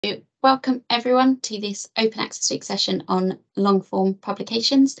Welcome everyone to this Open Access Week session on long form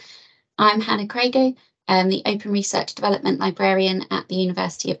publications. I'm Hannah Crago, the Open Research Development Librarian at the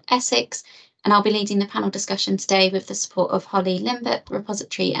University of Essex, and I'll be leading the panel discussion today with the support of Holly Limbert,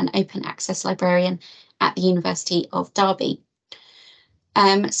 Repository and Open Access Librarian at the University of Derby.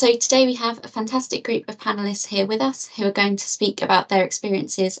 So today we have a fantastic group of panellists here with us who are going to speak about their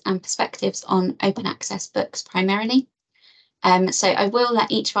experiences and perspectives on open access books primarily. So I will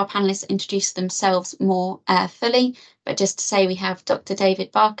let each of our panellists introduce themselves more fully, but just to say we have Dr.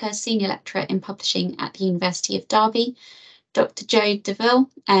 David Barker, Senior Lecturer in Publishing at the University of Derby, Dr. Jo Deville,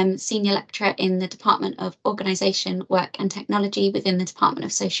 Senior Lecturer in the Department of Organisation, Work and Technology within the Department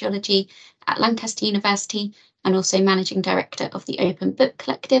of Sociology at Lancaster University, and also Managing Director of the Open Book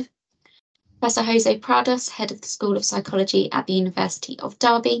Collective, Professor Jose Prados, Head of the School of Psychology at the University of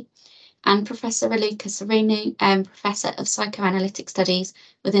Derby, and Professor Raluca Serunu, Professor of Psychoanalytic Studies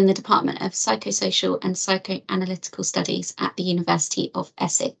within the Department of Psychosocial and Psychoanalytical Studies at the University of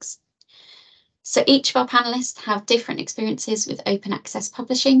Essex. So each of our panellists have different experiences with open access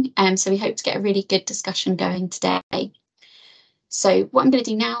publishing, so we hope to get a really good discussion going today. So what I'm going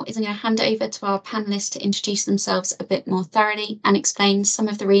to do now is I'm going to hand over to our panellists to introduce themselves a bit more thoroughly and explain some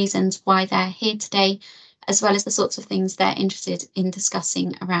of the reasons why they're here today, as well as the sorts of things they're interested in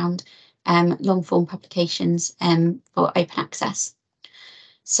discussing around long form publications for open access.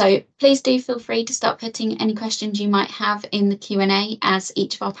 So please do feel free to start putting any questions you might have in the Q&A as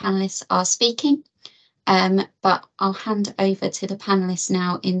each of our panellists are speaking. But I'll hand over to the panellists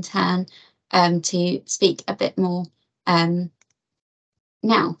now in turn to speak a bit more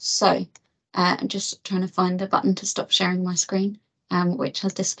now. So I'm just trying to find the button to stop sharing my screen, which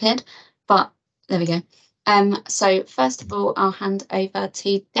has disappeared, but there we go. So first of all, I'll hand over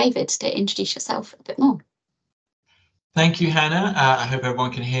to David to introduce yourself a bit more. Thank you, Hannah. I hope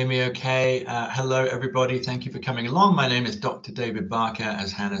everyone can hear me okay. Hello, everybody. Thank you for coming along. My name is Dr. David Barker.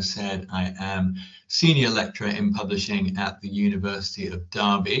 As Hannah said, I am Senior Lecturer in Publishing at the University of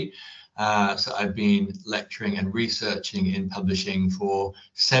Derby. So I've been lecturing and researching in publishing for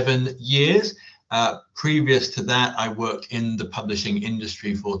 7 years. Previous to that, I worked in the publishing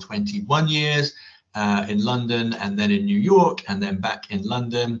industry for 21 years. In London and then in New York and then back in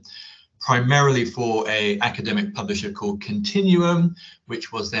London, primarily for an academic publisher called Continuum,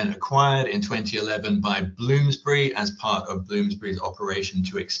 which was then acquired in 2011 by Bloomsbury as part of Bloomsbury's operation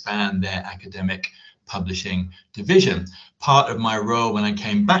to expand their academic publishing division. Part of my role when I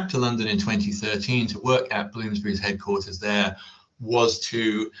came back to London in 2013 to work at Bloomsbury's headquarters there was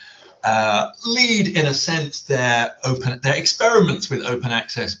to lead, in a sense, their experiments with open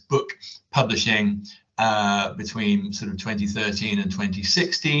access book publishing between sort of 2013 and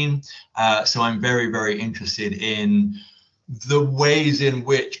 2016. So I'm very, very interested in the ways in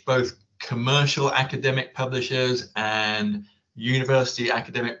which both commercial academic publishers and university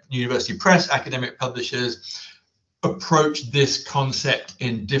press academic publishers approach this concept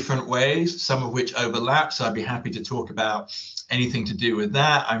in different ways, some of which overlap. So I'd be happy to talk about anything to do with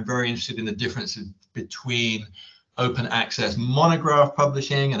that. I'm very interested in the differences between open access monograph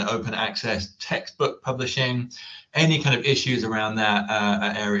publishing and open access textbook publishing. Any kind of issues around that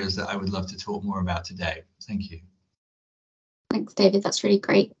are areas that I would love to talk more about today. Thank you. Thanks, David. That's really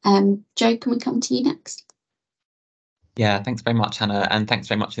great. Jo, can we come to you next? Yeah, thanks very much, Hannah, and thanks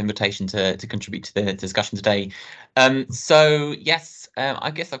very much for the invitation to contribute to the discussion today. So yes,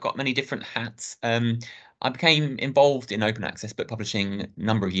 I guess I've got many different hats. I became involved in open access book publishing a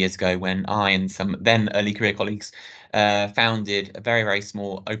number of years ago when I and some then early career colleagues founded a very, very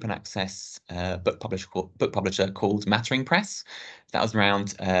small open access book publisher called Mattering Press. That was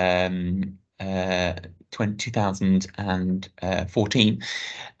around 2014,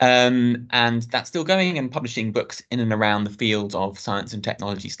 and that's still going and publishing books in and around the field of science and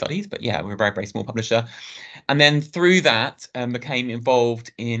technology studies. But yeah, we're a very, very small publisher. And then through that became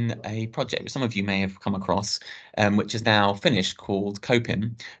involved in a project which some of you may have come across, which is now finished, called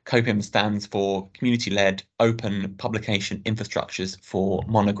COPIM. COPIM stands for Community-Led Open Publication Infrastructures for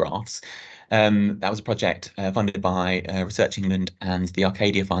Monographs. That was a project funded by Research England and the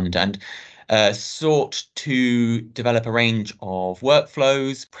Arcadia Fund, and sought to develop a range of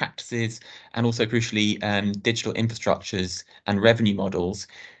workflows, practices, and also crucially digital infrastructures and revenue models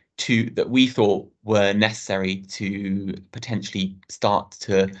that we thought were necessary to potentially start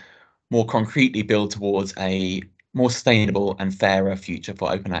to more concretely build towards a more sustainable and fairer future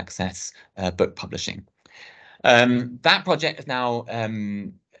for open access book publishing. That project is now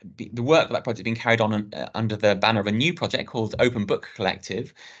the work for that project being carried on under the banner of a new project called Open Book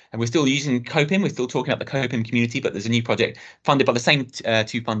Collective. And we're still using COPIM, we're still talking about the COPIM community, but there's a new project funded by the same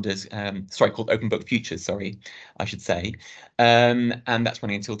two funders, called Open Book Futures, I should say. And that's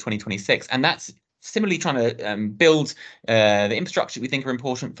running until 2026. And that's similarly trying to build the infrastructure we think are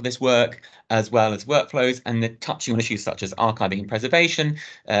important for this work, as well as workflows, and touching on issues such as archiving and preservation,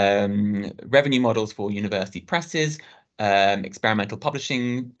 revenue models for university presses, experimental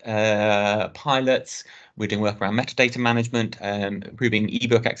publishing pilots. We're doing work around metadata management, improving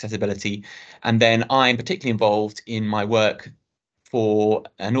ebook accessibility. And then I'm particularly involved in my work for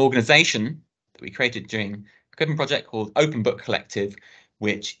an organization that we created during the COPIM project called Open Book Collective,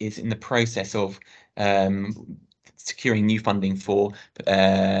 which is in the process of securing new funding for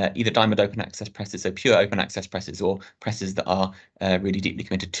either diamond open access presses, so pure open access presses, or presses that are really deeply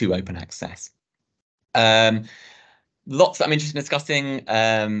committed to open access. Lots that I'm interested in discussing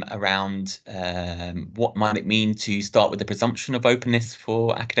around what might it mean to start with the presumption of openness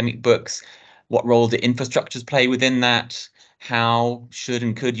for academic books, what role do infrastructures play within that, how should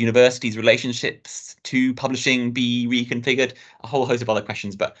and could universities' relationships to publishing be reconfigured, a whole host of other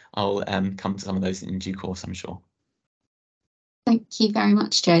questions, but I'll come to some of those in due course, I'm sure. Thank you very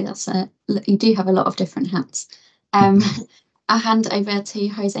much, Joe. You do have a lot of different hats. I'll hand over to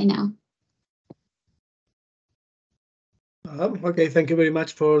Jose now. Okay, thank you very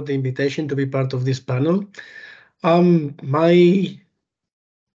much for the invitation to be part of this panel. My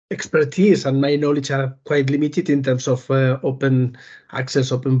expertise and my knowledge are quite limited in terms of open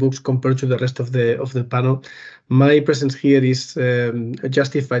access, open books compared to the rest of the panel. My presence here is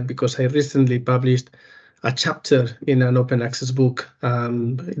justified because I recently published a chapter in an open access book.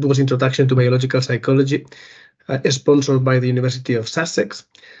 It was Introduction to Biological Psychology, sponsored by the University of Sussex.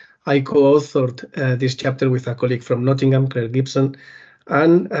 I co-authored this chapter with a colleague from Nottingham, Claire Gibson,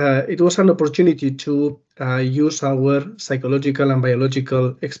 and it was an opportunity to use our psychological and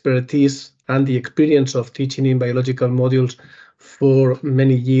biological expertise and the experience of teaching in biological modules for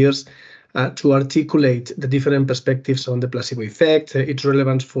many years to articulate the different perspectives on the placebo effect, its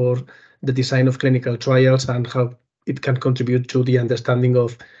relevance for the design of clinical trials, and how it can contribute to the understanding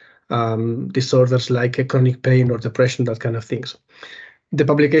of disorders like chronic pain or depression, that kind of things. The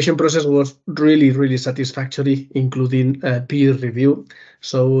publication process was really satisfactory, including peer review.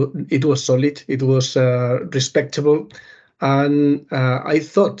 So it was solid, it was respectable, and I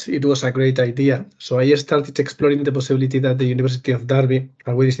thought it was a great idea. So I started exploring the possibility that the University of Derby,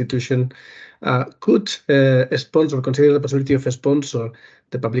 a good institution, could sponsor, consider the possibility of a sponsor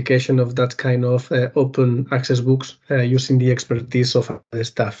the publication of that kind of open access books using the expertise of the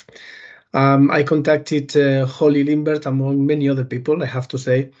staff. I contacted Holly Limbert, among many other people, I have to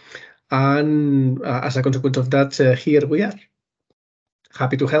say, and as a consequence of that, here we are.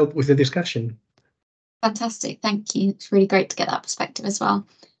 Happy to help with the discussion. Fantastic, thank you. It's really great to get that perspective as well.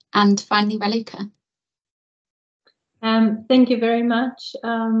 And finally, Raluca. Thank you very much,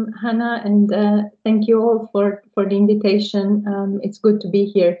 Hannah, and thank you all for the invitation. It's good to be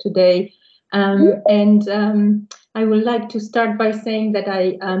here today. I would like to start by saying that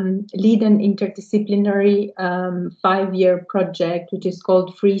I lead an interdisciplinary 5-year project, which is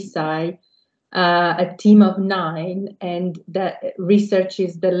called FreeSci, a team of 9, and that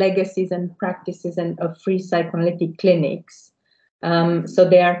researches the legacies and practices of free psychoanalytic clinics. So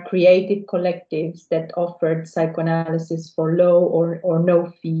they are creative collectives that offered psychoanalysis for low or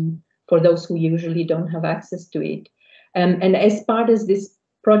no fee for those who usually don't have access to it. And as part of this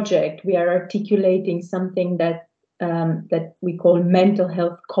project, we are articulating something that we call mental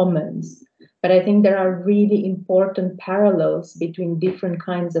health commons. But I think there are really important parallels between different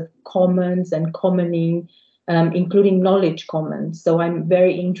kinds of commons and commoning, including knowledge commons. So I'm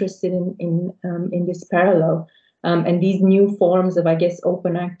very interested in this parallel and these new forms of, I guess,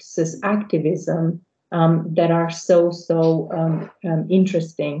 open access activism that are so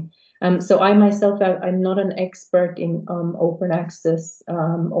interesting. So I myself, I'm not an expert in open access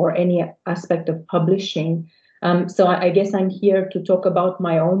or any aspect of publishing. So I guess I'm here to talk about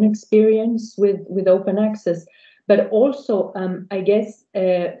my own experience with open access, but also, I guess,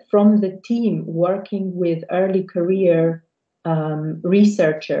 from the team working with early career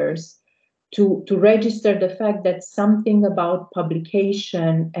researchers to register the fact that something about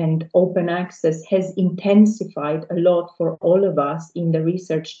publication and open access has intensified a lot for all of us in the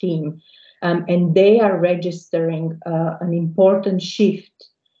research team. And they are registering an important shift.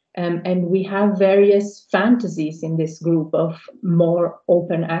 And we have various fantasies in this group of more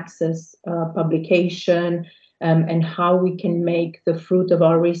open access publication and how we can make the fruit of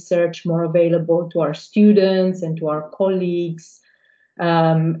our research more available to our students and to our colleagues.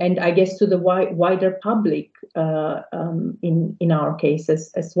 and I guess to the wider public in our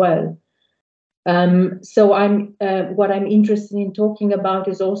cases as well. So what I'm interested in talking about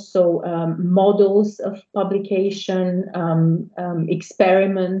is also models of publication,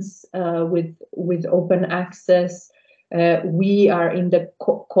 experiments with open access. We are in the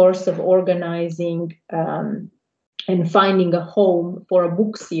course of organizing and finding a home for a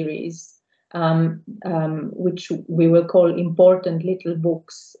book series, which we will call Important Little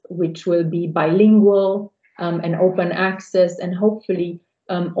Books, which will be bilingual and open access, and hopefully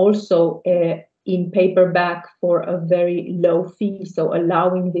also in paperback for a very low fee, so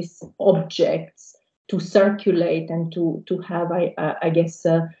allowing these objects to circulate and to have, I guess,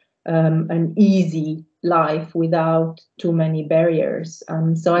 an easy life without too many barriers.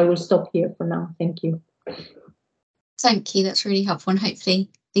 So I will stop here for now. Thank you. Thank you. That's really helpful, and hopefully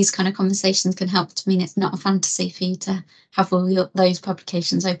these kind of conversations can help to mean it's not a fantasy for you to have all those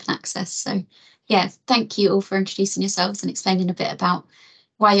publications open access. So yeah, thank you all for introducing yourselves and explaining a bit about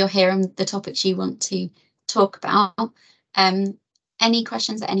why you're here and the topics you want to talk about. Any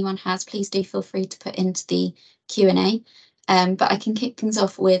questions that anyone has, please do feel free to put into the Q&A. But I can kick things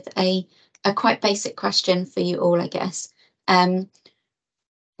off with a quite basic question for you all, I guess.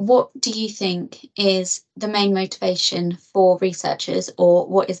 What do you think is the main motivation for researchers, or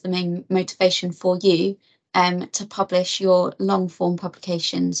what is the main motivation for you to publish your long form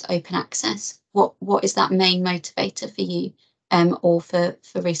publications open access? What is that main motivator for you? Or for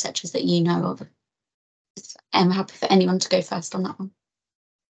researchers that you know of? I'm happy for anyone to go first on that one.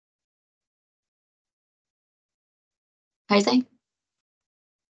 Jose?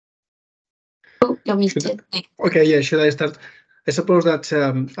 Oh, you're muted. Okay, yeah, should I start? I suppose that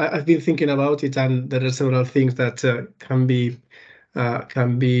I've been thinking about it, and there are several things that can be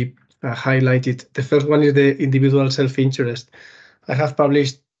highlighted. The first one is the individual self-interest. I have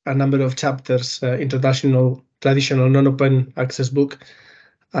published a number of chapters in traditional non-open access book,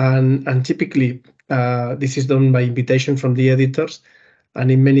 and typically this is done by invitation from the editors, and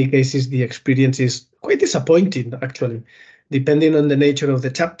in many cases the experience is quite disappointing, actually. Depending on the nature of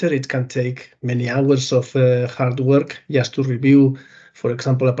the chapter, it can take many hours of hard work just to review, for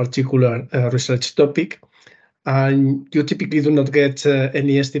example, a particular research topic, and you typically do not get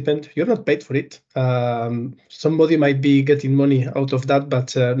any stipend. You're not paid for it. Somebody might be getting money out of that,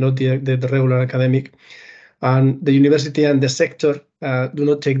 but not the regular academic. And the university and the sector do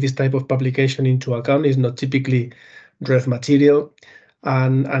not take this type of publication into account. It's not typically ref material.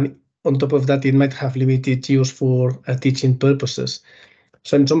 And on top of that, it might have limited use for teaching purposes.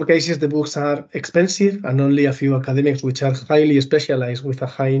 So in some cases, the books are expensive, and only a few academics which are highly specialized with a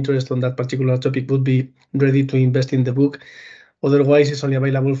high interest on that particular topic would be ready to invest in the book. Otherwise, it's only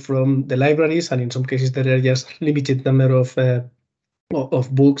available from the libraries, and in some cases, there are just limited number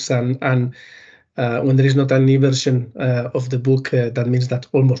of books, and when there is not an version of the book, that means that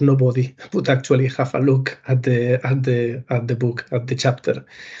almost nobody would actually have a look at the book, at the chapter.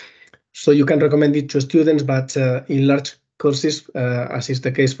 So you can recommend it to students, but in large courses, as is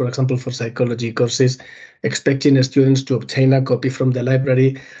the case, for example, for psychology courses, expecting students to obtain a copy from the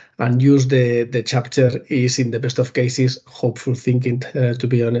library and use the chapter is, in the best of cases, hopeful thinking, to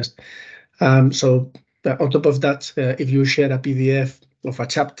be honest. So on top of that, if you share a PDF of a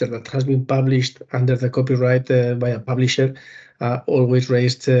chapter that has been published under the copyright by a publisher, always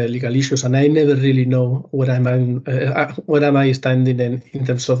raised legal issues, and I never really know where am I standing in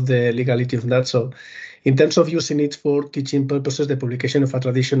terms of the legality of that. So in terms of using it for teaching purposes, the publication of a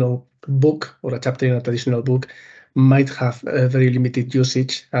traditional book or a chapter in a traditional book might have a very limited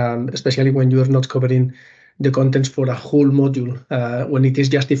usage, especially when you are not covering the contents for a whole module, when it is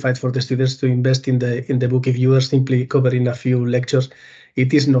justified for the students to invest in the book. If you are simply covering a few lectures,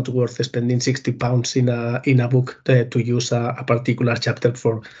 it is not worth spending £60 in a book to use a particular chapter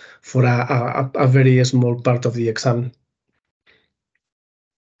for a very small part of the exam.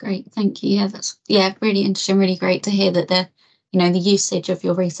 Great, thank you. Yeah, that's really interesting, really great to hear that the usage of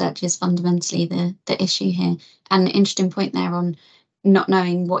your research is fundamentally the issue here. And an interesting point there on not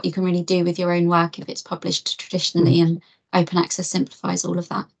knowing what you can really do with your own work if it's published traditionally, and open access simplifies all of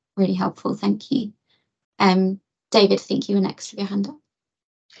that. Really helpful, thank you. David, I think you were next with your hand up.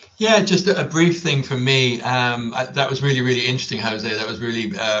 Yeah, just a brief thing from me. That was really, really interesting, Jose. That was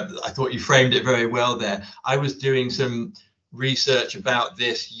really, I thought you framed it very well there. I was doing some research about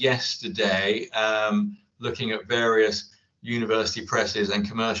this yesterday, looking at various university presses and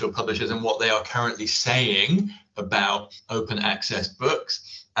commercial publishers and what they are currently saying about open access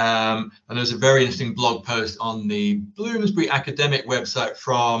books. And there's a very interesting blog post on the Bloomsbury academic website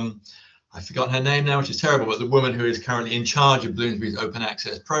from, I've forgotten her name now, which is terrible, but the woman who is currently in charge of Bloomsbury's open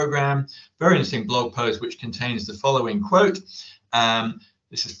access program. Very interesting blog post, which contains the following quote.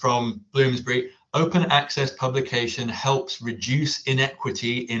 This is from Bloomsbury. Open access publication helps reduce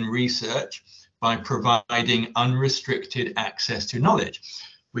inequity in research by providing unrestricted access to knowledge,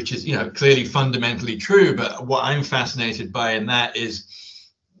 which is, clearly fundamentally true. But what I'm fascinated by in that is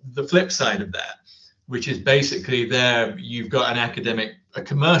the flip side of that, which is basically there you've got a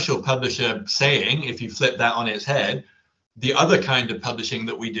commercial publisher saying, if you flip that on its head, the other kind of publishing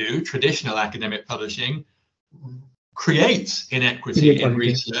that we do, traditional academic publishing, creates inequity in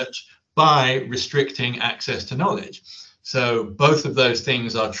research by restricting access to knowledge. So both of those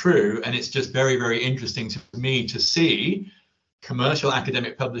things are true, and it's just very, very interesting to me to see commercial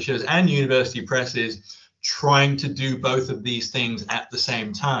academic publishers and university presses trying to do both of these things at the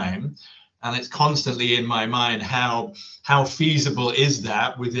same time. And it's constantly in my mind how feasible is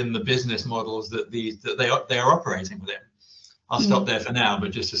that within the business models that they are operating within. I'll stop there for now,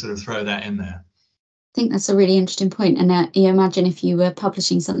 but just to sort of throw that in there. I think that's a really interesting point. And you imagine if you were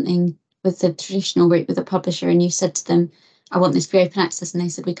publishing something with the traditional route with a publisher and you said to them, I want this free open access, and they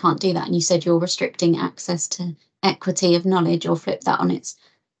said, we can't do that. And you said you're restricting access to equity of knowledge, or flip that on its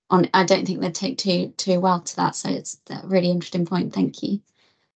on. I don't think they'd take too well to that. So it's a really interesting point. Thank you.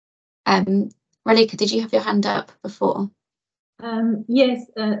 Raluca, did you have your hand up before? Yes,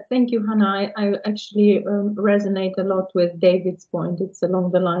 thank you, Hannah. I actually resonate a lot with David's point. It's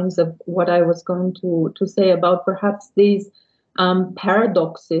along the lines of what I was going to say about perhaps these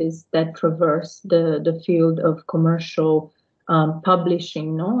paradoxes that traverse the field of commercial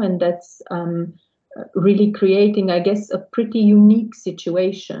publishing, no? And that's really creating, I guess, a pretty unique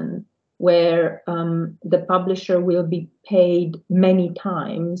situation where the publisher will be paid many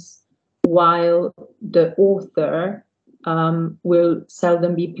times while the author will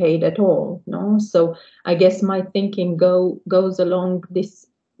seldom be paid at all. No, so I guess my thinking goes along this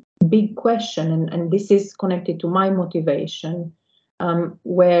big question, and this is connected to my motivation,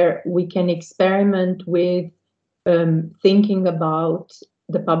 where we can experiment with thinking about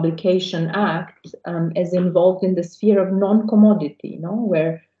the Publication Act as involved in the sphere of non-commodity, no,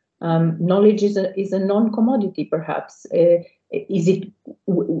 where knowledge is a non-commodity, perhaps. Is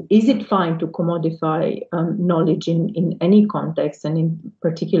it fine to commodify knowledge in any context, and in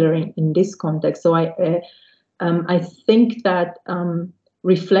particular in this context? So I think that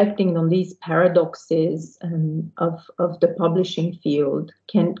reflecting on these paradoxes of the publishing field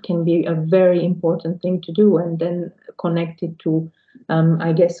can be a very important thing to do, and then connected to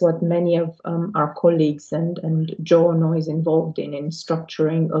I guess what many of our colleagues and Jono is involved in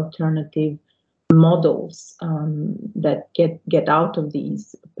structuring alternative models that get out of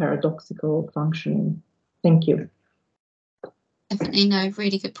these paradoxical functioning. Thank you. Definitely, no,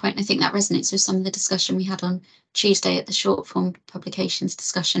 really good point. I think that resonates with some of the discussion we had on Tuesday at the short form publications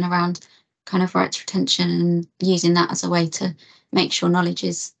discussion around kind of rights retention and using that as a way to make sure knowledge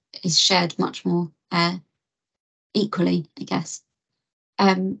is shared much more equally, I guess.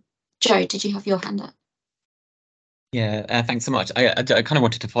 Joe, did you have your hand up? Yeah, thanks so much. I kind of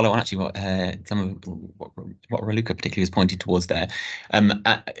wanted to follow on actually what some of what Raluca particularly was pointing towards there,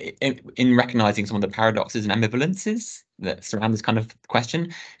 in recognizing some of the paradoxes and ambivalences that surround this kind of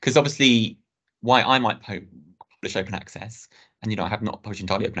question. Because obviously, why I might publish open access, and I have not published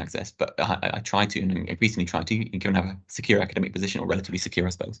entirely open access, but I try to, and increasingly try to, given I have a secure academic position, or relatively secure,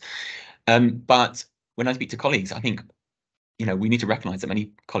 I suppose. But when I speak to colleagues, I think, we need to recognize that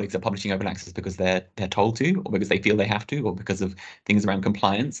many colleagues are publishing open access because they're told to, or because they feel they have to, or because of things around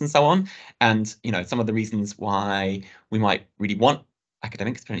compliance and so on. And some of the reasons why we might really want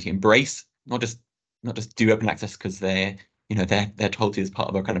academics to embrace not just do open access because they're told to as part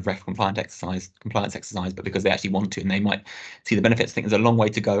of a kind of compliance exercise, but because they actually want to, and they might see the benefits. I think there's a long way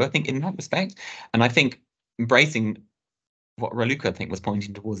to go, I think, in that respect. And I think embracing what Raluca, I think, was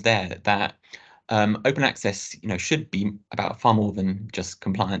pointing towards there, that open access, should be about far more than just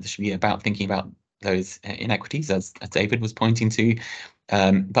compliance. It should be about thinking about those inequities, as David was pointing to,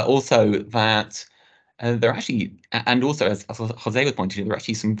 but also that there are actually, and also as Jose was pointing to, there are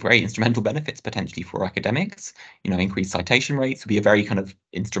actually some very instrumental benefits potentially for academics. Increased citation rates would be a very kind of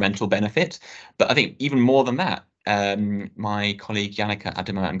instrumental benefit. But I think even more than that, my colleague Yannicka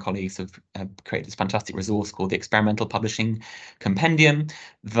Adema and colleagues have created this fantastic resource called the Experimental Publishing Compendium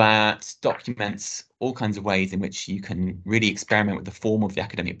that documents all kinds of ways in which you can really experiment with the form of the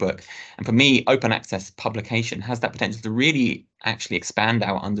academic book. And for me, open access publication has that potential to really actually expand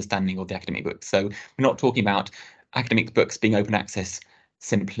our understanding of the academic book. So we're not talking about academic books being open access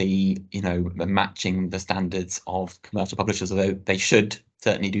simply, matching the standards of commercial publishers, although they should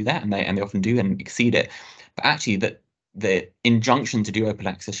certainly do that, and they often do and exceed it. But actually, that the injunction to do open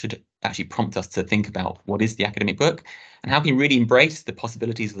access should actually prompt us to think about what is the academic book and how can we really embrace the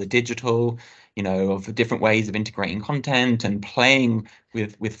possibilities of the digital, of different ways of integrating content and playing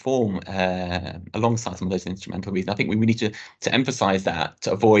with form alongside some of those instrumental reasons. I think we need to emphasize that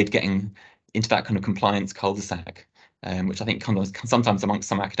to avoid getting into that kind of compliance cul-de-sac, which I think sometimes amongst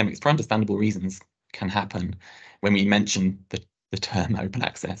some academics, for understandable reasons, can happen when we mention the term open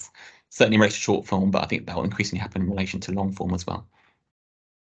access. Certainly in relation to short form, but I think that will increasingly happen in relation to long form as well.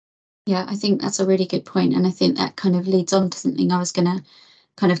 Yeah, I think that's a really good point, and I think that kind of leads on to something I was going to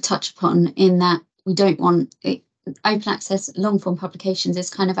kind of touch upon, in that we don't want it, open access long form publications is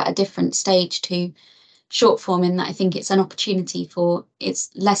kind of at a different stage to short form, in that I think it's an opportunity for, it's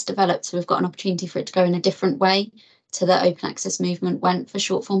less developed, so we've got an opportunity for it to go in a different way to the open access movement went for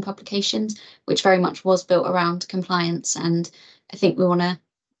short form publications, which very much was built around compliance, and I think we want to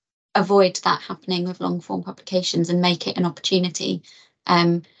avoid that happening with long form publications and make it an opportunity.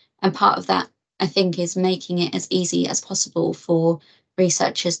 And part of that, I think, is making it as easy as possible for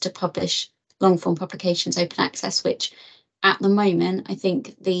researchers to publish long form publications open access, which at the moment, I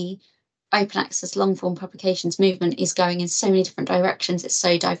think the open access long form publications movement is going in so many different directions. It's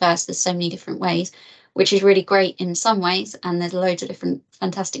so diverse, there's so many different ways, which is really great in some ways, and there's loads of different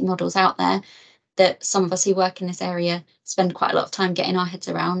fantastic models out there that some of us who work in this area spend quite a lot of time getting our heads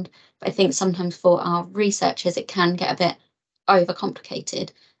around. But I think sometimes for our researchers, it can get a bit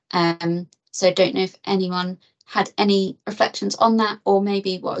overcomplicated. So I don't know if anyone had any reflections on that, or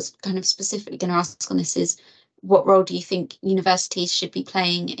maybe what I was kind of specifically going to ask on this is, what role do you think universities should be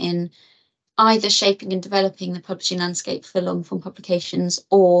playing in either shaping and developing the publishing landscape for long form publications,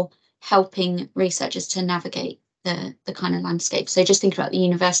 or helping researchers to navigate the kind of landscape? So just think about the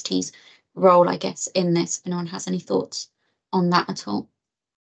university's role, I guess, in this. If anyone has any thoughts on that at all.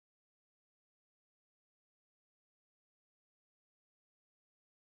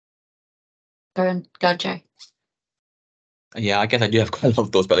 Go, Joe. Yeah, I guess I do have quite a lot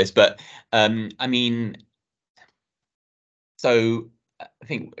of thoughts about this, but I mean, so I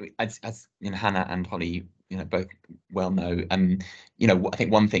think as Hannah and Holly, both well know, I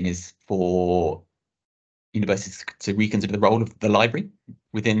think one thing is for universities to reconsider the role of the library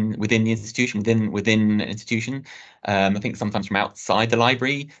within the institution, within an institution. I think sometimes from outside the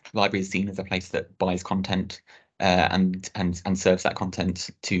library is seen as a place that buys content and serves that content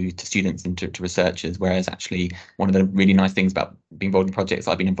to students and to researchers, whereas actually one of the really nice things about being involved in projects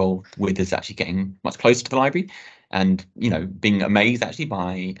I've been involved with is actually getting much closer to the library, and being amazed actually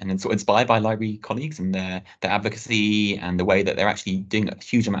by and sort of inspired by library colleagues and their advocacy and the way that they're actually doing a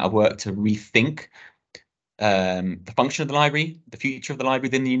huge amount of work to rethink the function of the library, the future of the library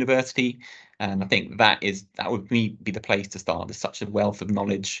within the university. And I think that would be the place to start. There's such a wealth of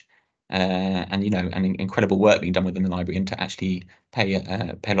knowledge and incredible work being done within the library, and to actually pay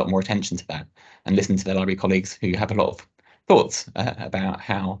a lot more attention to that and listen to their library colleagues who have a lot of thoughts about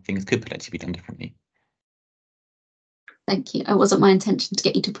how things could potentially be done differently. Thank you. It wasn't my intention to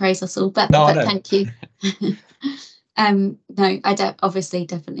get you to praise us all, but thank you. No, I obviously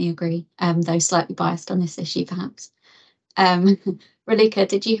definitely agree, though slightly biased on this issue, perhaps. Relika,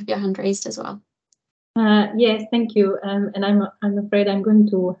 did you have your hand raised as well? Yes, thank you. And I'm afraid I'm going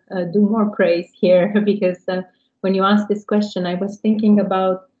to do more praise here, because when you asked this question, I was thinking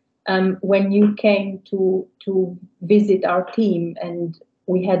about when you came to visit our team, and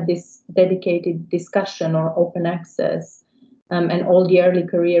we had this dedicated discussion on open access, and all the early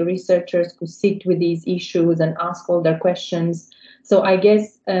career researchers could sit with these issues and ask all their questions. So I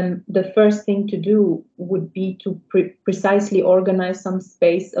guess the first thing to do would be to precisely organize some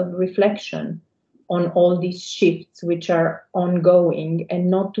space of reflection on all these shifts which are ongoing, and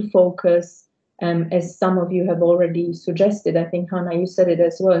not to focus, as some of you have already suggested, I think, Hannah, you said it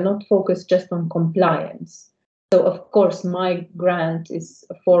as well, not focus just on compliance. So of course, my grant is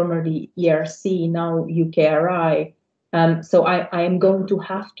formerly ERC, now UKRI. So I am going to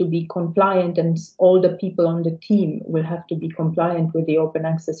have to be compliant, and all the people on the team will have to be compliant with the open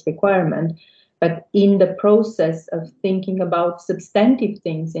access requirement. But in the process of thinking about substantive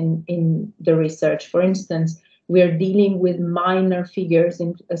things in the research, for instance, we are dealing with minor figures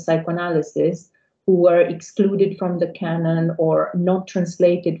in psychoanalysis who were excluded from the canon or not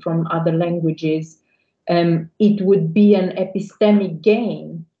translated from other languages. It would be an epistemic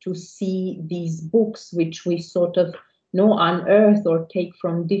gain to see these books, which we sort of unearth or take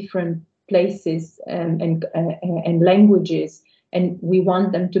from different places and languages, and we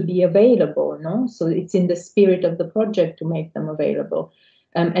want them to be available, no? So it's in the spirit of the project to make them available.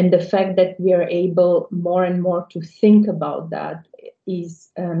 And the fact that we are able more and more to think about that is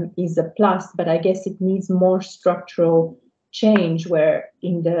a plus, but I guess it needs more structural change, where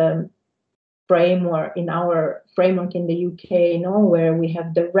in the framework, in our framework in the UK, where we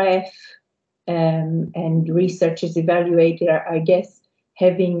have the ref and research is evaluated, I guess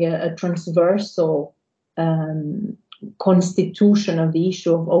having a transversal constitution of the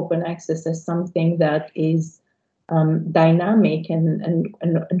issue of open access as something that is dynamic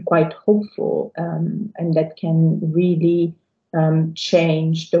and quite hopeful, and that can really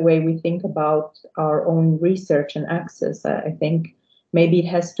change the way we think about our own research and access. I think maybe it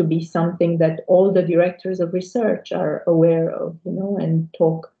has to be something that all the directors of research are aware of, and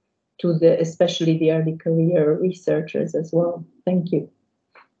talk to especially the early career researchers as well. Thank you.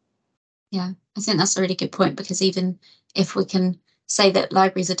 Yeah, I think that's a really good point, because even if we can say that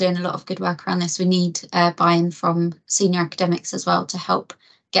libraries are doing a lot of good work around this, we need buy-in from senior academics as well to help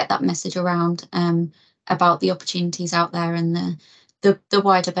get that message around about the opportunities out there and the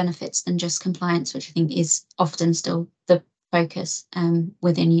wider benefits than just compliance, which I think is often still the focus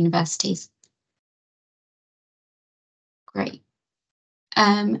within universities. Great.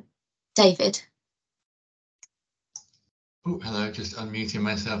 David. Oh, hello, just unmuting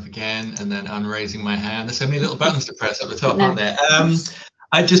myself again and then unraising my hand. There's so many little buttons to press at the top, aren't there?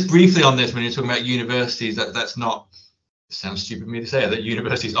 I just briefly on this, when you're talking about universities, that's not, it sounds stupid of me to say that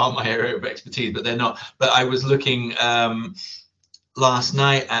universities aren't my area of expertise, but they're not. But I was looking last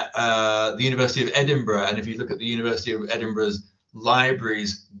night at the University of Edinburgh, and if you look at the University of Edinburgh's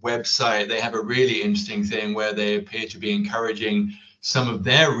libraries website, they have a really interesting thing where they appear to be encouraging some of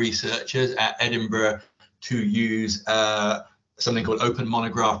their researchers at Edinburgh to use something called Open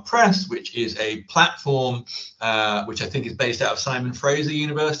Monograph Press, which is a platform which I think is based out of Simon Fraser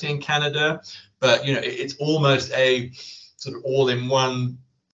University in Canada. But it's almost a sort of all-in-one.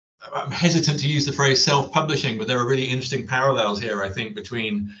 I'm hesitant to use the phrase self-publishing, but there are really interesting parallels here, I think,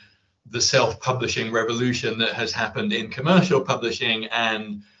 between the self-publishing revolution that has happened in commercial publishing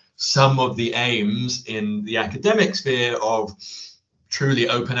and some of the aims in the academic sphere of truly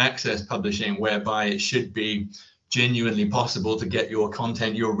open access publishing, whereby it should be genuinely possible to get your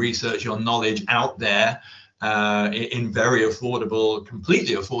content, your research, your knowledge out there in very affordable,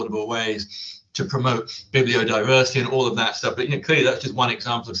 completely affordable ways to promote bibliodiversity and all of that stuff. But clearly that's just one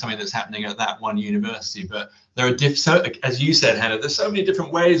example of something that's happening at that one university. But there are as you said, Hannah, there's so many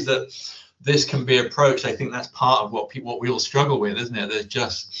different ways that this can be approached. I think that's part of what we all struggle with, isn't it? There's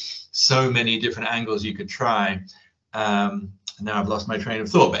just so many different angles you could try. Now I've lost my train of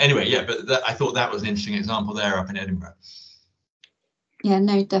thought, but anyway, yeah, but I thought that was an interesting example there up in Edinburgh. Yeah,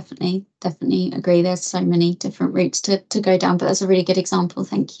 no, definitely agree. There's so many different routes to go down, but that's a really good example.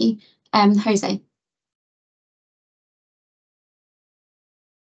 Thank you. Jose.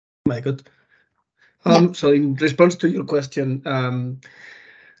 My God. So in response to your question,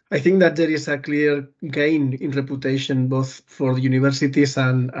 I think that there is a clear gain in reputation both for universities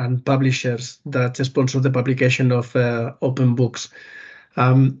and publishers that sponsor the publication of open books.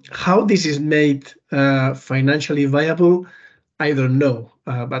 How this is made financially viable, I don't know,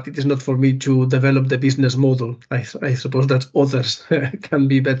 but it is not for me to develop the business model. I suppose that others can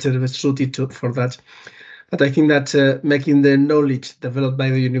be better suited for that. But I think that making the knowledge developed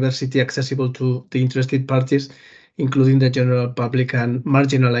by the university accessible to the interested parties, including the general public and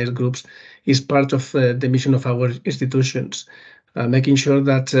marginalized groups, is part of the mission of our institutions. Making sure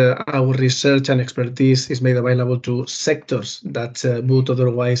that our research and expertise is made available to sectors that would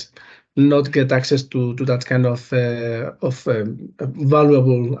otherwise not get access to that kind of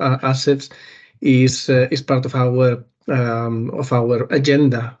valuable assets is part of our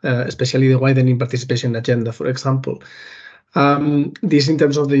agenda, especially the widening participation agenda, for example. This in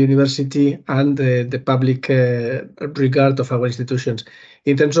terms of the university and the public regard of our institutions.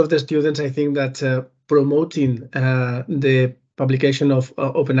 In terms of the students, I think that promoting the publication of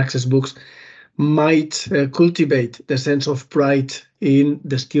open access books might cultivate the sense of pride in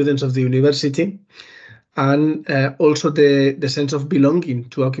the students of the university, and also the sense of belonging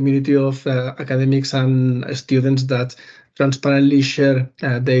to a community of academics and students that transparently share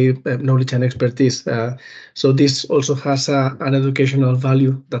their knowledge and expertise. So this also has an educational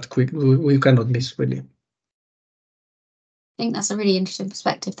value that we cannot miss, really. I think that's a really interesting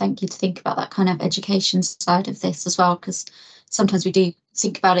perspective. Thank you to think about that kind of education side of this as well, because sometimes we do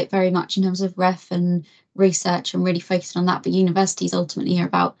think about it very much in terms of ref and research and really focusing on that, but universities ultimately are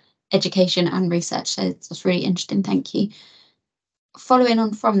about education and research, so it's really interesting. Thank you. Following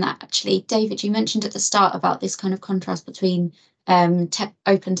on from that, actually, David, you mentioned at the start about this kind of contrast between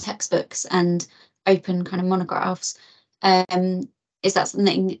open textbooks and open kind of monographs. is that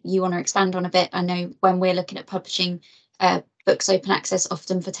something you want to expand on a bit? I know when we're looking at publishing books open access,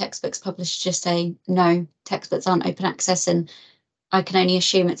 often for textbooks, publishers just say, no, textbooks aren't open access, and I can only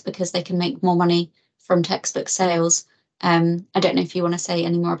assume it's because they can make more money from textbook sales. I don't know if you want to say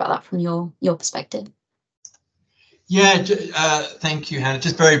any more about that from your perspective. Yeah, thank you, Hannah.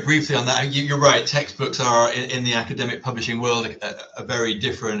 Just very briefly on that, you're right. Textbooks are in the academic publishing world a very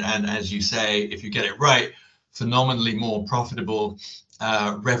different, and as you say, if you get it right, phenomenally more profitable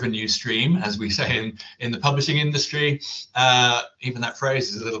revenue stream, as we say in the publishing industry. Even that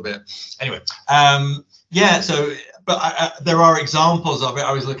phrase is a little bit. Anyway, yeah. So, but there are examples of it.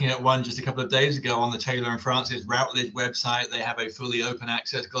 I was looking at one just a couple of days ago on the Taylor and Francis Routledge website. They have a fully open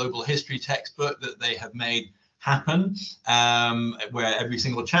access global history textbook that they have made happen, where every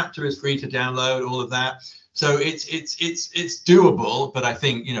single chapter is free to download, all of that. So it's doable, but I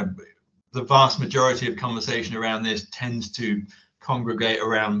think, you know, the vast majority of conversation around this tends to congregate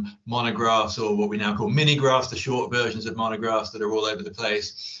around monographs, or what we now call mini-graphs, the short versions of monographs that are all over the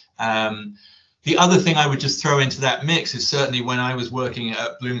place. The other thing I would just throw into that mix is certainly when I was working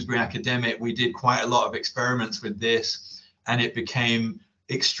at Bloomsbury Academic, we did quite a lot of experiments with this, and it became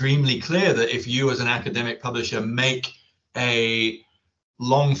extremely clear that if you as an academic publisher make a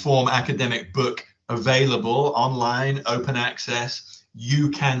long form academic book available online, open access, you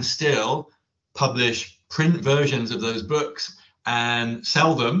can still publish print versions of those books and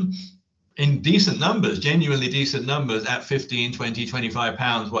sell them in decent numbers, genuinely decent numbers, at 15, 20, 25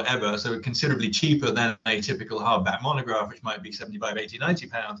 pounds, whatever. So considerably cheaper than a typical hardback monograph, which might be 75, 80, 90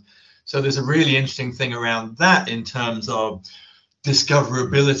 pounds. So there's a really interesting thing around that in terms of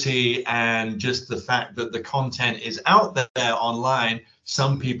discoverability and just the fact that the content is out there online.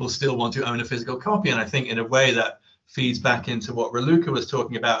 Some people still want to own a physical copy, and I think in a way that feeds back into what Raluca was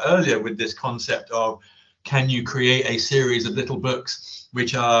talking about earlier with this concept of, can you create a series of little books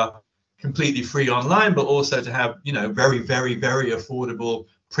which are completely free online, but also to have, you know, very, very, very affordable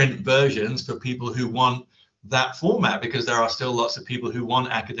print versions for people who want that format, because there are still lots of people who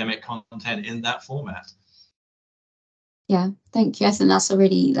want academic content in that format. Yeah, thank you. I think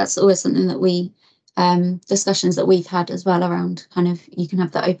that's always something that we discussions that we've had as well around kind of, you can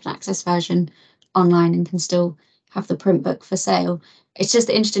have the open access version online and can still have the print book for sale. It's just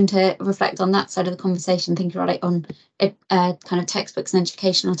interesting to reflect on that side of the conversation, thinking about it on kind of textbooks and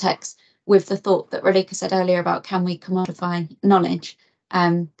educational texts, with the thought that Raluca said earlier about, can we commodify knowledge?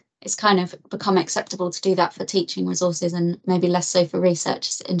 It's kind of become acceptable to do that for teaching resources and maybe less so for research.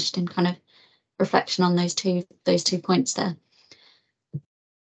 It's interesting kind of reflection on those two points there.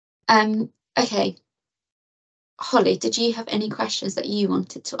 Okay, Holly, did you have any questions that you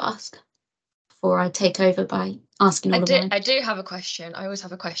wanted to ask before I take over by asking all of mine? I do have a question. I always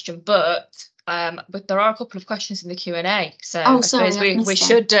have a question, but there are a couple of questions in the Q&A, so I suppose we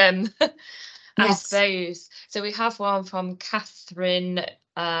should I suppose. So we have one from Catherine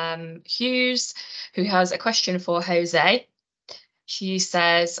Hughes, who has a question for Jose. She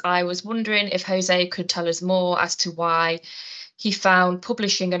says, I was wondering if Jose could tell us more as to why he found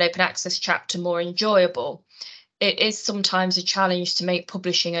publishing an open access chapter more enjoyable. It is sometimes a challenge to make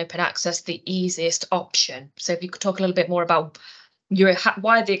publishing open access the easiest option. So if you could talk a little bit more about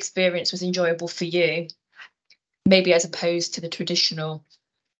why the experience was enjoyable for you, maybe as opposed to the traditional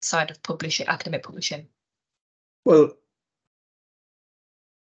side of publishing, academic publishing. Well,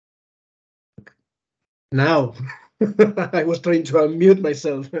 now I was trying to unmute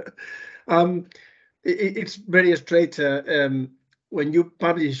myself. It's very straight. When you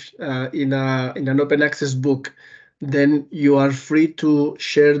publish in an open access book, then you are free to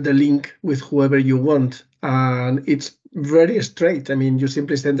share the link with whoever you want, and it's very straight. I mean, you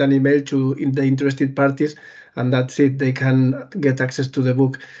simply send an email to the interested parties, and that's it. They can get access to the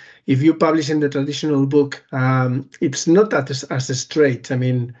book. If you publish in the traditional book, it's not as straight. I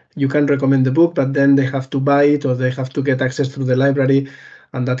mean, you can recommend the book, but then they have to buy it, or they have to get access through the library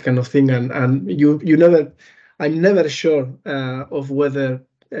and that kind of thing. And I'm never sure of whether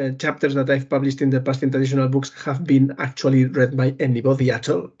chapters that I've published in the past in traditional books have been actually read by anybody at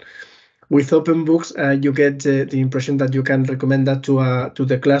all. With open books, you get the impression that you can recommend that to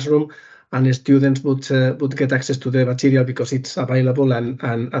the classroom, and students would get access to the material because it's available,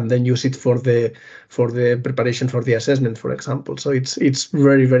 and then use it for the preparation for the assessment, for example. So it's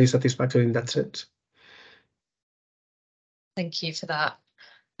very, very satisfactory in that sense. Thank you for that.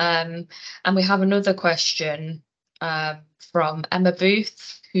 And we have another question from Emma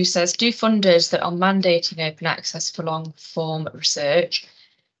Booth, who says, do funders that are mandating open access for long form research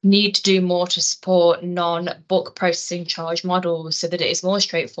need to do more to support non-book processing charge models so that it is more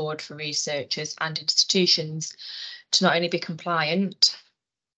straightforward for researchers and institutions to not only be compliant,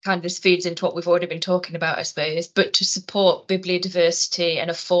 kind of just feeds into what we've already been talking about, I suppose, but to support bibliodiversity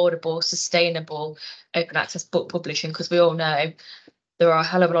and affordable, sustainable open access book publishing, because we all know there are a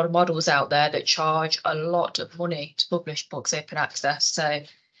hell of a lot of models out there that charge a lot of money to publish books open access. So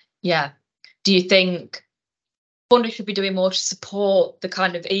yeah, do you think funders should be doing more to support the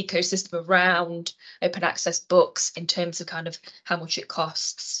kind of ecosystem around open access books in terms of kind of how much it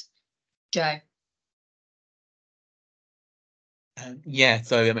costs? Joe? Yeah,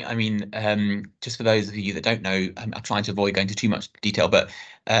 so I mean, just for those of you that don't know, I'm trying to avoid going into too much detail, but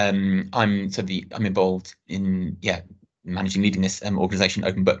I'm involved in leading this organisation,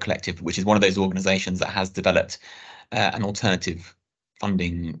 Open Book Collective, which is one of those organisations that has developed an alternative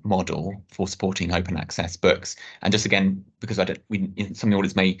funding model for supporting open access books. And just again, because some of the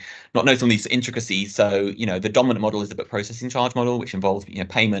audience may not know some of these intricacies, so the dominant model is the book processing charge model, which involves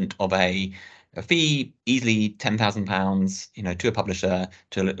payment of a fee, easily £10,000, to a publisher,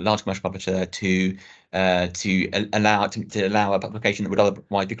 to a large commercial publisher, to allow a publication that would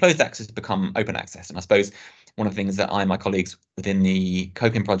otherwise be closed access to become open access. And I suppose one of the things that I and my colleagues within the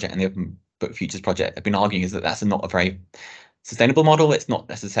COPIN project and the Open Book Futures project have been arguing is that that's not a very sustainable model. It's not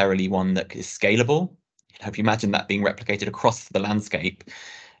necessarily one that is scalable. If you imagine that being replicated across the landscape,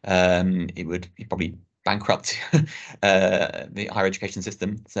 it would probably bankrupt the higher education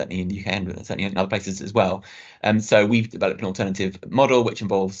system, certainly in the UK and certainly in other places as well. So we've developed an alternative model which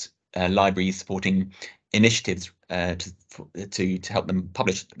involves libraries supporting initiatives to help them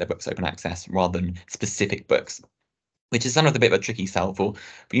publish their books open access rather than specific books, which is sometimes a bit of a tricky sell for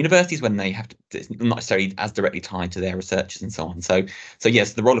universities when they have to, it's not necessarily as directly tied to their researchers and so on. So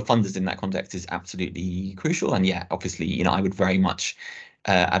yes, the role of funders in that context is absolutely crucial. And yeah, obviously, I would very much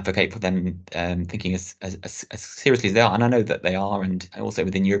advocate for them thinking as seriously as they are, and I know that they are, and also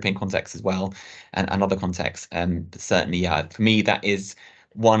within European contexts as well, and other contexts. But certainly, yeah, for me, that is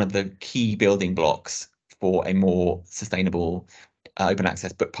one of the key building blocks for a more sustainable open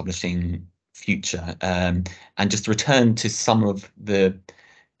access book publishing future. And just to return to some of the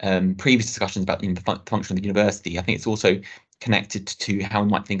previous discussions about the function of the university, I think it's also connected to how we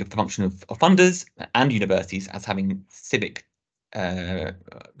might think of the function of funders and universities as having civic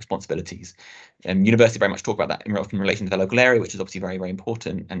responsibilities. Universities very much talk about that in relation to their local area, which is obviously very, very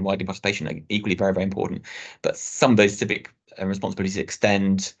important, and widening participation are equally very, very important. But some of those civic responsibilities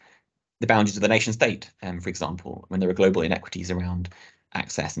extend the boundaries of the nation state, for example, when there are global inequities around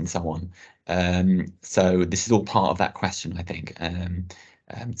access and so on. So this is all part of that question, I think.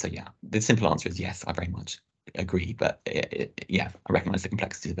 So yeah, the simple answer is yes, I very much agree, but yeah, I recognise the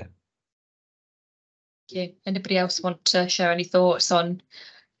complexities of it. Thank you. Anybody else want to share any thoughts on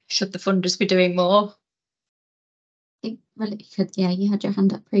should the funders be doing more? Well, yeah, you had your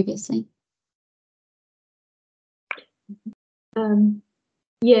hand up previously.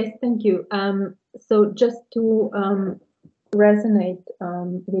 Yes, thank you. So just to resonate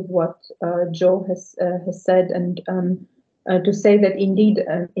with what Joe has said, and to say that indeed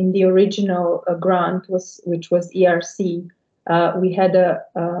in the original grant, which was ERC, we had a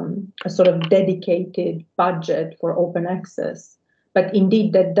sort of dedicated budget for open access. But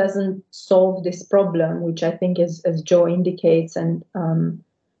indeed, that doesn't solve this problem, which I think, as Joe indicates, and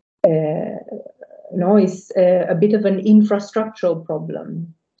is a bit of an infrastructural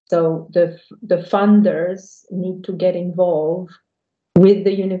problem. So the funders need to get involved with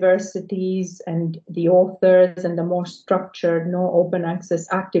the universities and the authors and the more structured open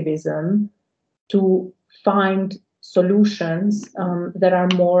access activism to find solutions that are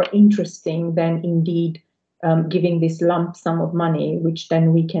more interesting than indeed giving this lump sum of money, which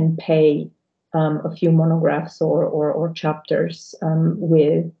then we can pay a few monographs or chapters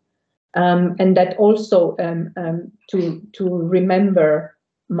with. And that also to remember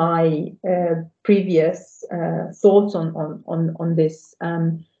my previous thoughts on this.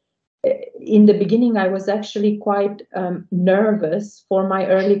 In the beginning, I was actually quite nervous for my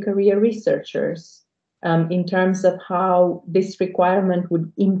early career researchers in terms of how this requirement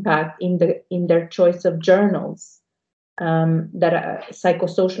would impact in their choice of journals. That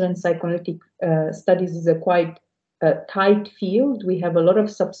psychosocial and psychoanalytic studies is a quite tight field. We have a lot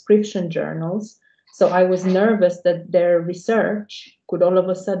of subscription journals. So I was nervous that their research could all of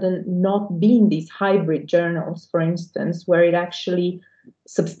a sudden not be in these hybrid journals, for instance, where it actually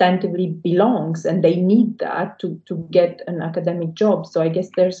substantively belongs, and they need that to get an academic job. So I guess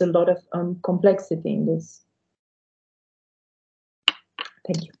there's a lot of complexity in this.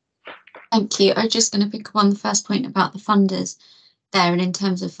 Thank you. Thank you. I'm just going to pick up on the first point about the funders there, and in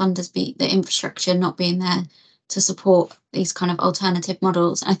terms of funders, the infrastructure not being there to support these kind of alternative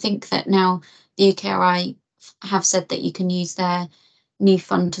models. I think that now the UKRI have said that you can use their new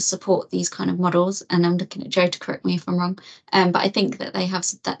fund to support these kind of models, and I'm looking at Joe to correct me if I'm wrong, but I think that they have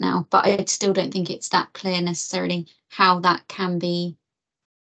said that now, but I still don't think it's that clear necessarily how that can be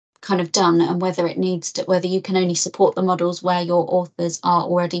kind of done, and whether it needs to, whether you can only support the models where your authors are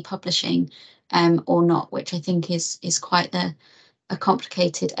already publishing or not, which I think is quite a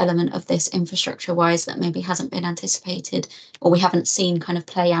complicated element of this infrastructure wise that maybe hasn't been anticipated, or we haven't seen kind of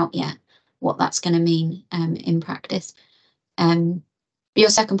play out yet what that's going to mean in practice. Your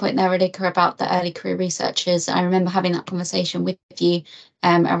second point there, Radhika, about the early career researchers, I remember having that conversation with you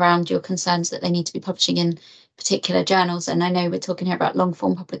around your concerns that they need to be publishing in particular journals. And I know we're talking here about long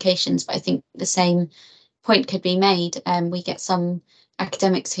form publications, but I think the same point could be made. We get some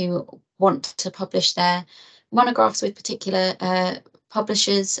academics who want to publish their monographs with particular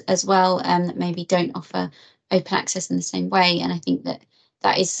publishers as well, that maybe don't offer open access in the same way. And I think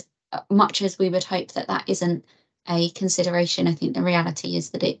that is, much as we would hope that isn't a consideration, I think the reality is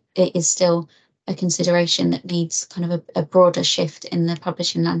that it is still a consideration that needs kind of a broader shift in the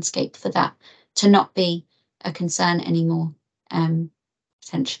publishing landscape for that to not be a concern anymore,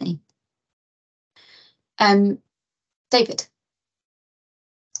 potentially. David.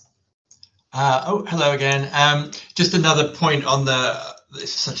 Hello again. Just another point on this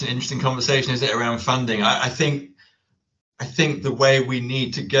is such an interesting conversation, is it, around funding? I think the way we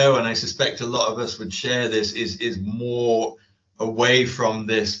need to go, and I suspect a lot of us would share this, is more away from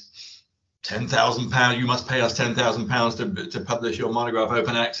this £10,000, you must pay us £10,000 to publish your monograph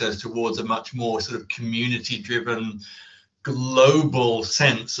open access, towards a much more sort of community-driven, global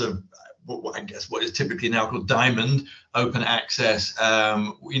sense of I guess what is typically now called diamond open access.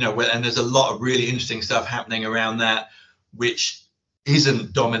 You know, and there's a lot of really interesting stuff happening around that, which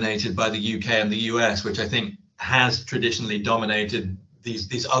isn't dominated by the UK and the US, which I think has traditionally dominated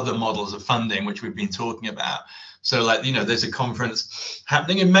these other models of funding, which we've been talking about. So, like, you know, there's a conference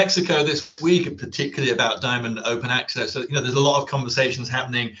happening in Mexico this week, particularly about diamond open access. So, you know, there's a lot of conversations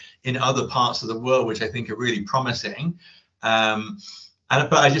happening in other parts of the world, which I think are really promising.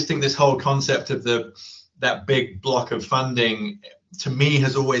 But I just think this whole concept of that big block of funding, to me,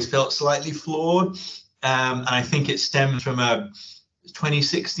 has always felt slightly flawed. And I think it stems from a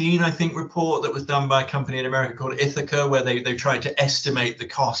 2016, I think, report that was done by a company in America called Ithaca, where they tried to estimate the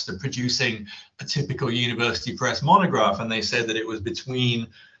cost of producing a typical university press monograph, and they said that it was between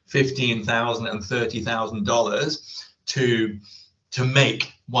 $15,000 and $30,000 to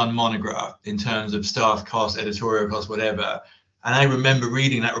make one monograph, in terms of staff costs, editorial costs, whatever. And I remember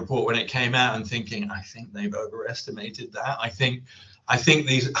reading that report when it came out and thinking, I think they've overestimated that. I think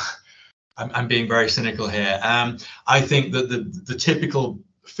these. I'm being very cynical here. I think that the typical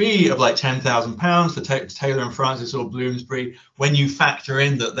fee of like £10,000 for Taylor and Francis or Bloomsbury, when you factor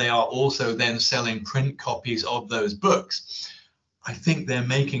in that they are also then selling print copies of those books, I think they're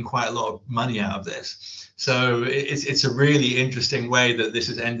making quite a lot of money out of this. So it's a really interesting way that this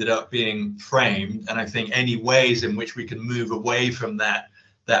has ended up being framed. And I think any ways in which we can move away from that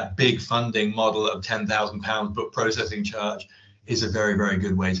big funding model of £10,000 book processing charge is a very, very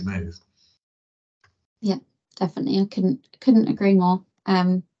good way to move. Yeah, definitely. I couldn't agree more.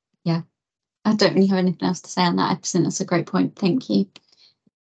 Yeah, I don't really have anything else to say on that. I think that's a great point. Thank you.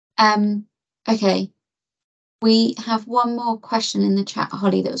 Okay, we have one more question in the chat,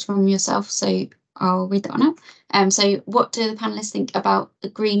 Holly, that was from yourself, so I'll read that one out. So what do the panelists think about the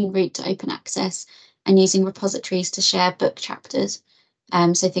green route to open access and using repositories to share book chapters?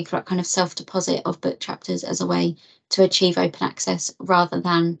 So think about kind of self-deposit of book chapters as a way to achieve open access rather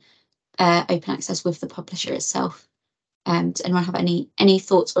than open access with the publisher itself. Does anyone have any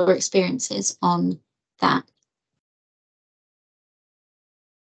thoughts or experiences on that?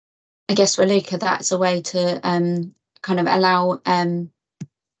 I guess, Radhika, that's a way to kind of allow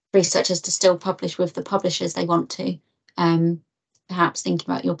researchers to still publish with the publishers they want to. Perhaps thinking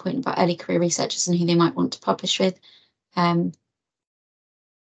about your point about early career researchers and who they might want to publish with.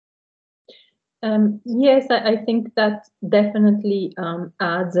 Yes, I think that definitely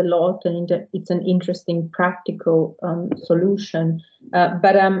adds a lot, and it's an interesting practical solution.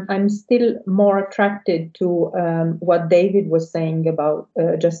 But I'm still more attracted to what David was saying about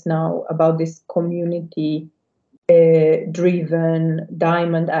just now, about this community driven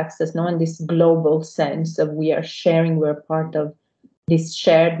diamond access, and this global sense of we are sharing, we're part of this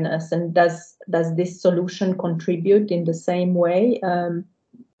sharedness. And does this solution contribute in the same way? I'm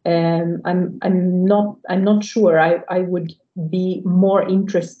not sure. I would be more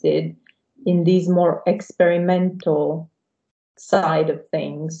interested in these more experimental side of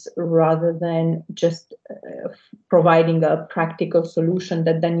things, rather than just providing a practical solution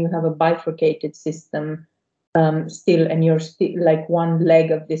that then you have a bifurcated system still, and you're still like one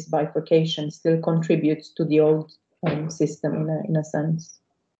leg of this bifurcation still contributes to the old system in a sense.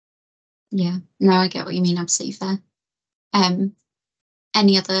 Yeah, no, I get what you mean, absolutely fair.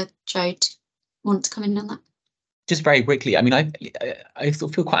 Any other, Joe, want to come in on that? Just very quickly, I mean, I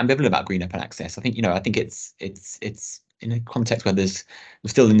sort of feel quite ambivalent about green open access. I think, I think it's in a context where we're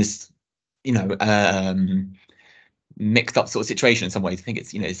still in this, mixed up sort of situation in some ways. I think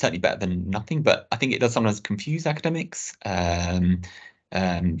it's, it's certainly better than nothing, but I think it does sometimes confuse academics.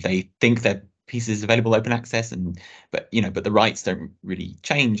 They think their pieces available open access, but the rights don't really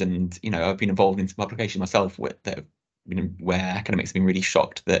change. And I've been involved in some publication myself where academics have been really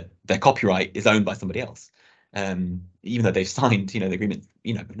shocked that their copyright is owned by somebody else, even though they've signed the agreement.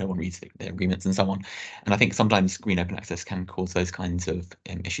 No one reads their agreements and so on. And I think sometimes green open access can cause those kinds of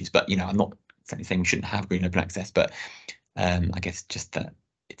issues. But I'm not certainly saying we shouldn't have green open access, but I guess just that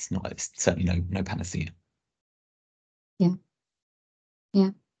it's certainly no panacea.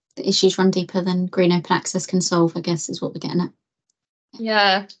 Yeah, the issues run deeper than green open access can solve, I guess, is what we're getting at.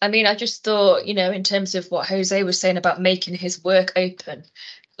 Yeah, I mean, I just thought, in terms of what Jose was saying about making his work open,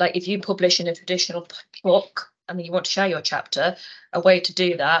 like if you publish in a traditional book and you want to share your chapter, a way to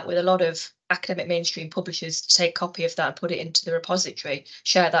do that with a lot of academic mainstream publishers, to take a copy of that and put it into the repository,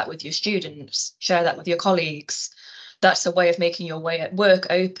 share that with your students, share that with your colleagues. That's a way of making your work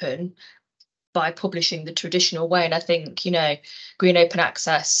open by publishing the traditional way. And I think, green open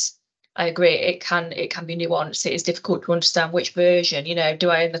access, I agree, it can be nuanced. It is difficult to understand which version, do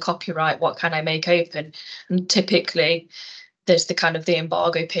I own the copyright? What can I make open? And typically there's the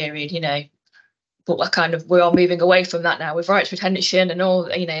embargo period, but we are moving away from that now with rights retention and all,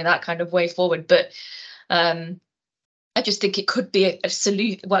 that kind of way forward. But I just think it could be a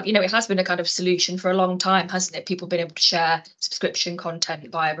solution. Well, it has been a kind of solution for a long time, hasn't it? People been able to share subscription content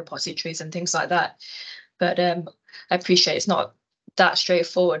via repositories and things like that. But I appreciate it's not that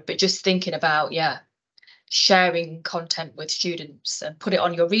straightforward, but just thinking about, sharing content with students and put it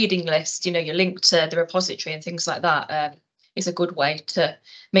on your reading list, your link to the repository and things like that is a good way to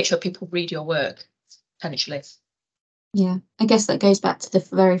make sure people read your work, potentially. Yeah, I guess that goes back to the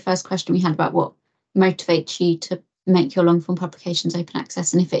very first question we had about what motivates you to make your long form publications open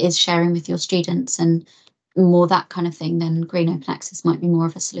access, and if it is sharing with your students and more that kind of thing, then green open access might be more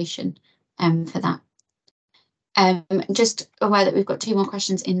of a solution for that. Just aware that we've got 2 more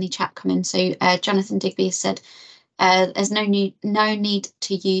questions in the chat coming. So Jonathan Digby said there's no need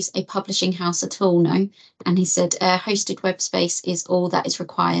to use a publishing house at all, no, and he said hosted web space is all that is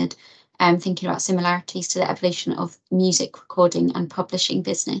required. Thinking about similarities to the evolution of music recording and publishing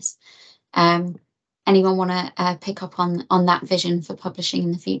business. Anyone want to pick up on that vision for publishing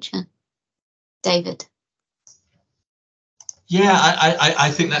in the future? David? Yeah,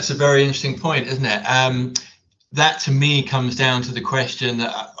 I think that's a very interesting point, isn't it? That to me comes down to the question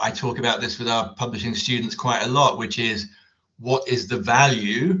that I talk about this with our publishing students quite a lot, which is what is the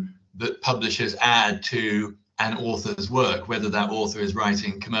value that publishers add to an author's work, whether that author is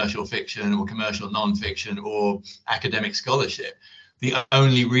writing commercial fiction or commercial non-fiction or academic scholarship. The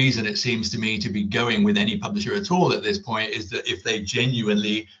only reason it seems to me to be going with any publisher at all at this point is that if they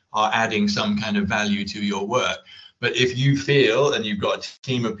genuinely are adding some kind of value to your work. But if you feel, and you've got a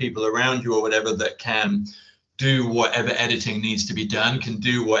team of people around you or whatever that can do whatever editing needs to be done, can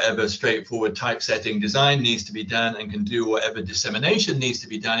do whatever straightforward typesetting design needs to be done, and can do whatever dissemination needs to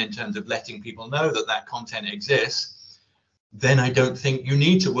be done in terms of letting people know that that content exists, then I don't think you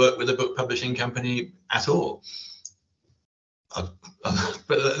need to work with a book publishing company at all.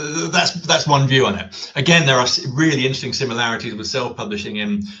 But that's one view on it. Again, there are really interesting similarities with self-publishing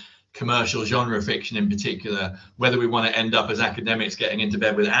in commercial genre fiction in particular. Whether we want to end up as academics getting into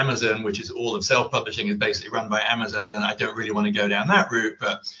bed with Amazon, which is all of self-publishing is basically run by Amazon, and I don't really want to go down that route,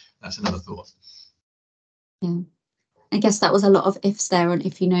 but that's another thought. Yeah, I guess that was a lot of ifs there on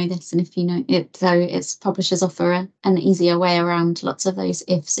if you know this and if you know it. So it's publishers offer an easier way around lots of those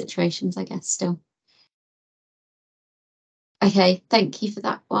if situations, I guess, still. Okay, thank you for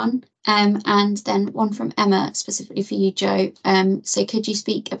that one. And then one from Emma, specifically for you, Joe. So could you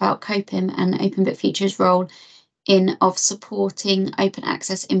speak about COPIM and Open Book Future's role of supporting open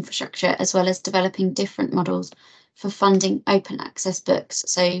access infrastructure, as well as developing different models for funding open access books?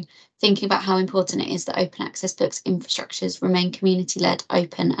 So thinking about how important it is that open access books infrastructures remain community-led,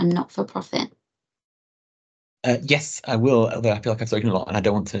 open and not for profit. Yes, I will, although I feel like I've spoken a lot and I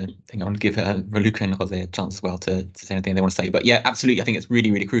don't want to, I want to give Raluca and Jose a chance as well to say anything they want to say. But yeah, absolutely, I think it's really,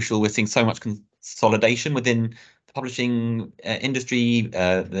 really crucial. We're seeing so much consolidation within publishing industry,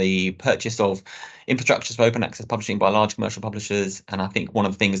 the purchase of infrastructures for open access publishing by large commercial publishers. And I think one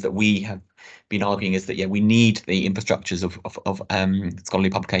of the things that we have been arguing is that, yeah, we need the infrastructures of scholarly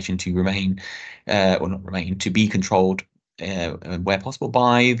publication to remain, or not remain, to be controlled where possible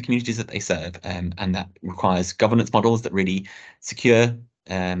by the communities that they serve. And that requires governance models that really secure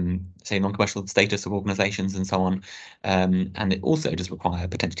say non-commercial status of organizations and so on, and it also does require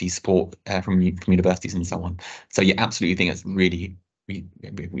potentially support from universities and so on. So yeah, absolutely think that's really,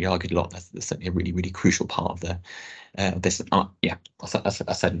 we argued a lot, that's certainly a really crucial part of the this. Yeah, I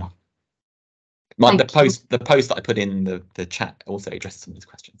said enough. The post that I put in the chat also addresses some of these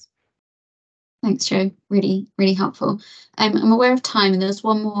questions. Thanks, Joe. Really helpful. I'm aware of time, and there's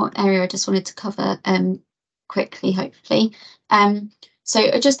one more area I just wanted to cover quickly, hopefully.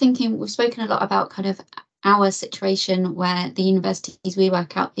 So just thinking, we've spoken a lot about kind of our situation where the universities we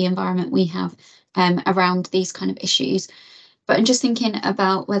work out, the environment we have around these kind of issues. But I'm just thinking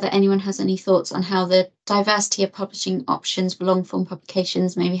about whether anyone has any thoughts on how the diversity of publishing options for long form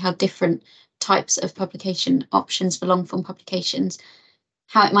publications, maybe how different types of publication options for long form publications,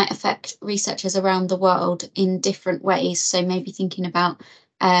 how it might affect researchers around the world in different ways. So maybe thinking about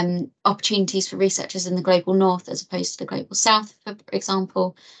opportunities for researchers in the global north as opposed to the global south, for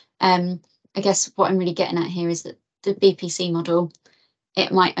example. I guess what I'm really getting at here is that the BPC model,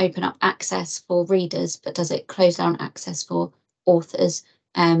 it might open up access for readers, but does it close down access for authors?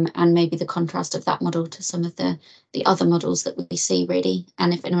 And maybe the contrast of that model to some of the other models that we see, really.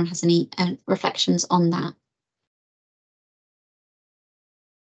 And if anyone has any reflections on that.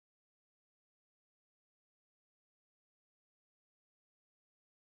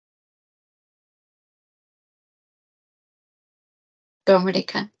 Go on,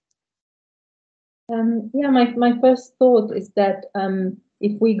 Radhika. Yeah, my first thought is that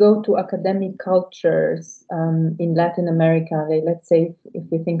if we go to academic cultures in Latin America, let's say if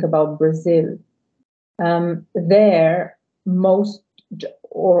we think about Brazil, there most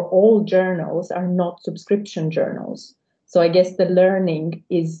or all journals are not subscription journals. So I guess the learning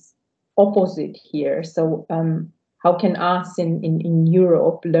is opposite here. So how can us in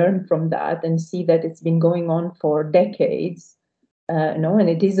Europe learn from that and see that it's been going on for decades? And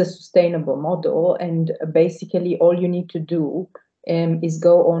it is a sustainable model, and basically all you need to do is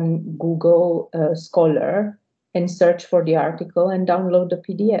go on Google Scholar and search for the article and download the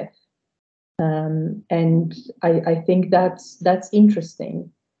PDF. And I think that's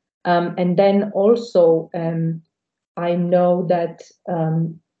interesting. And then also I know that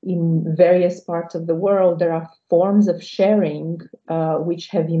in various parts of the world there are forms of sharing which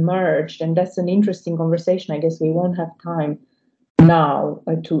have emerged, and that's an interesting conversation. I guess we won't have time now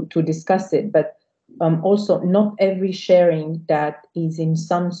to discuss it, but also not every sharing that is in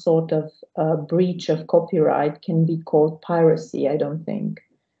some sort of breach of copyright can be called piracy, I don't think.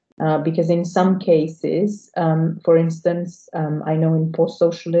 Because in some cases, for instance, I know in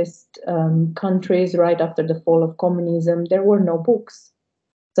post-socialist countries, right after the fall of communism, there were no books.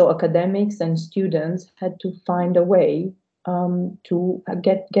 So academics and students had to find a way to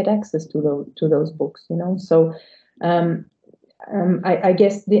get access to those books, So I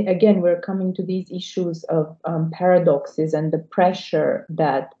guess, again, we're coming to these issues of paradoxes and the pressure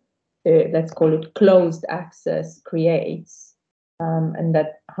that, let's call it closed access, creates, and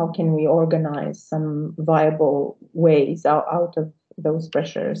that how can we organize some viable ways out of those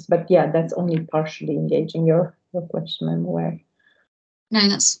pressures. But yeah, that's only partially engaging your question, I'm aware. No,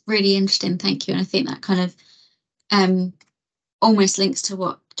 that's really interesting. Thank you. And I think that kind of almost links to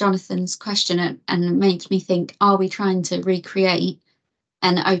what Jonathan's question and made me think, are we trying to recreate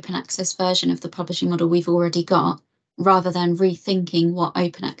an open access version of the publishing model we've already got, rather than rethinking what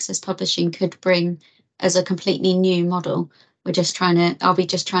open access publishing could bring as a completely new model? Are we just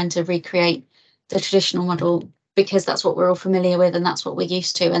trying to recreate the traditional model because that's what we're all familiar with and that's what we're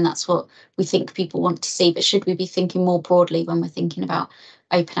used to and that's what we think people want to see? But should we be thinking more broadly when we're thinking about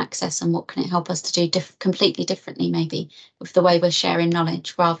open access, and what can it help us to do completely differently, maybe with the way we're sharing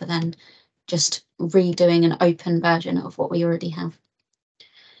knowledge, rather than just redoing an open version of what we already have?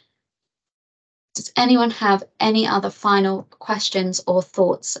 Does anyone have any other final questions or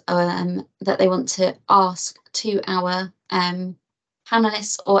thoughts that they want to ask to our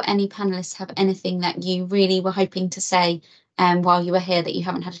panelists, or any panelists have anything that you really were hoping to say while you were here that you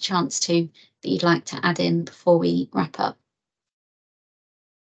haven't had a chance to, that you'd like to add in before we wrap up?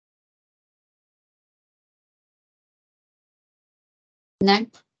 No?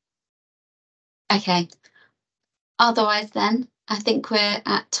 Okay. Otherwise then, I think we're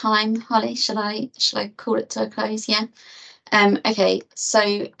at time. Holly, shall I call it to a close? Yeah. Okay,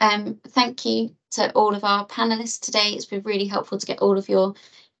 so thank you to all of our panelists today. It's been really helpful to get all of your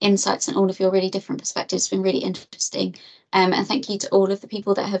insights and all of your really different perspectives. It's been really interesting. And thank you to all of the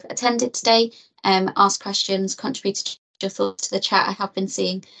people that have attended today, asked questions, contributed your thoughts to the chat. I have been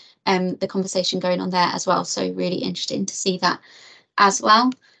seeing the conversation going on there as well, so really interesting to see that as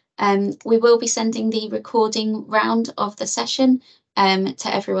well. We will be sending the recording round of the session to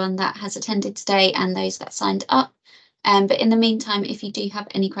everyone that has attended today and those that signed up. But in the meantime, if you do have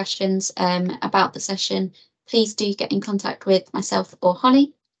any questions about the session, please do get in contact with myself or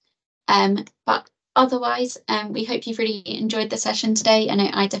Holly. But otherwise, we hope you've really enjoyed the session today. I know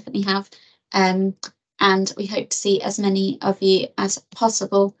I definitely have. And we hope to see as many of you as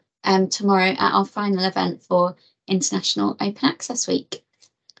possible tomorrow at our final event for International Open Access Week.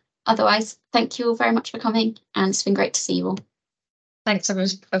 Otherwise, thank you all very much for coming, and it's been great to see you all. Thanks,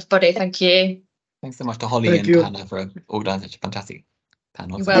 everybody. Thank you. Thanks so much to Holly and Hannah for organising such a fantastic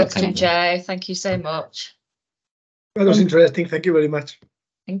panel. You're welcome, Joe. Thank you so much. That was interesting. Thank you very much.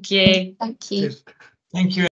 Thank you. Thank you. Cheers. Thank you.